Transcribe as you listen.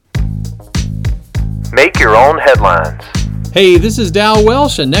Make your own headlines. Hey, this is Dow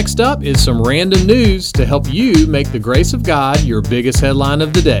Welsh, and next up is some random news to help you make the grace of God your biggest headline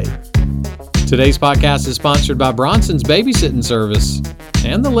of the day. Today's podcast is sponsored by Bronson's Babysitting Service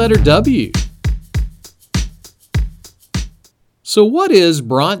and the letter W. So what is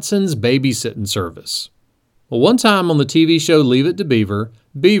Bronson's Babysitting Service? Well, one time on the TV show Leave It to Beaver,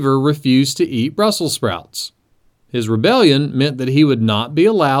 Beaver refused to eat Brussels sprouts. His rebellion meant that he would not be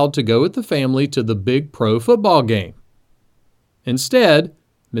allowed to go with the family to the big pro football game. Instead,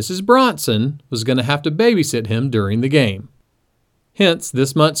 Mrs. Bronson was going to have to babysit him during the game. Hence,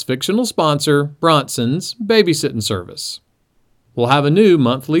 this month's fictional sponsor, Bronson's Babysitting Service. We'll have a new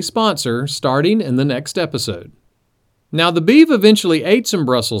monthly sponsor starting in the next episode. Now, the Beav eventually ate some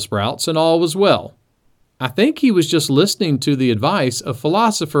Brussels sprouts and all was well. I think he was just listening to the advice of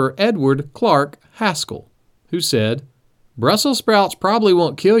philosopher Edward Clark Haskell, who said, "Brussels sprouts probably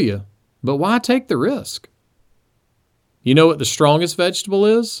won't kill you, but why take the risk?" You know what the strongest vegetable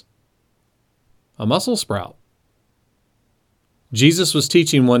is? A Brussels sprout. Jesus was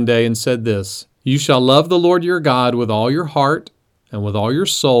teaching one day and said this, "You shall love the Lord your God with all your heart and with all your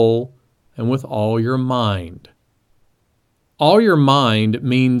soul and with all your mind." All your mind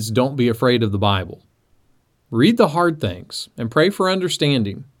means don't be afraid of the Bible. Read the hard things and pray for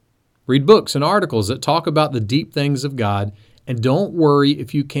understanding. Read books and articles that talk about the deep things of God, and don't worry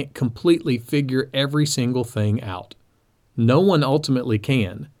if you can't completely figure every single thing out. No one ultimately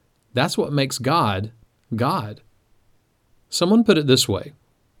can. That's what makes God, God. Someone put it this way: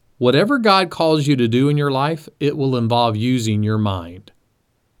 whatever God calls you to do in your life, it will involve using your mind.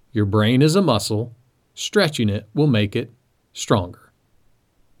 Your brain is a muscle. Stretching it will make it stronger.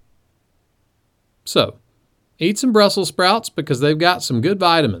 So, eat some Brussels sprouts because they've got some good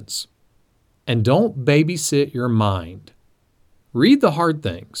vitamins. And don't babysit your mind. Read the hard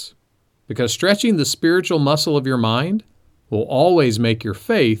things, because stretching the spiritual muscle of your mind will always make your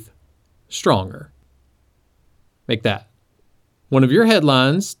faith stronger. Make that one of your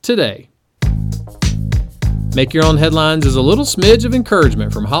headlines today. Make Your Own Headlines is a little smidge of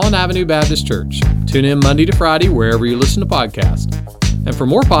encouragement from Holland Avenue Baptist Church. Tune in Monday to Friday wherever you listen to podcasts. And for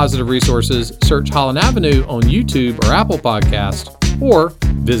more positive resources, search Holland Avenue on YouTube or Apple Podcasts, or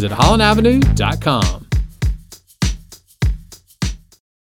visit hollandavenue.com.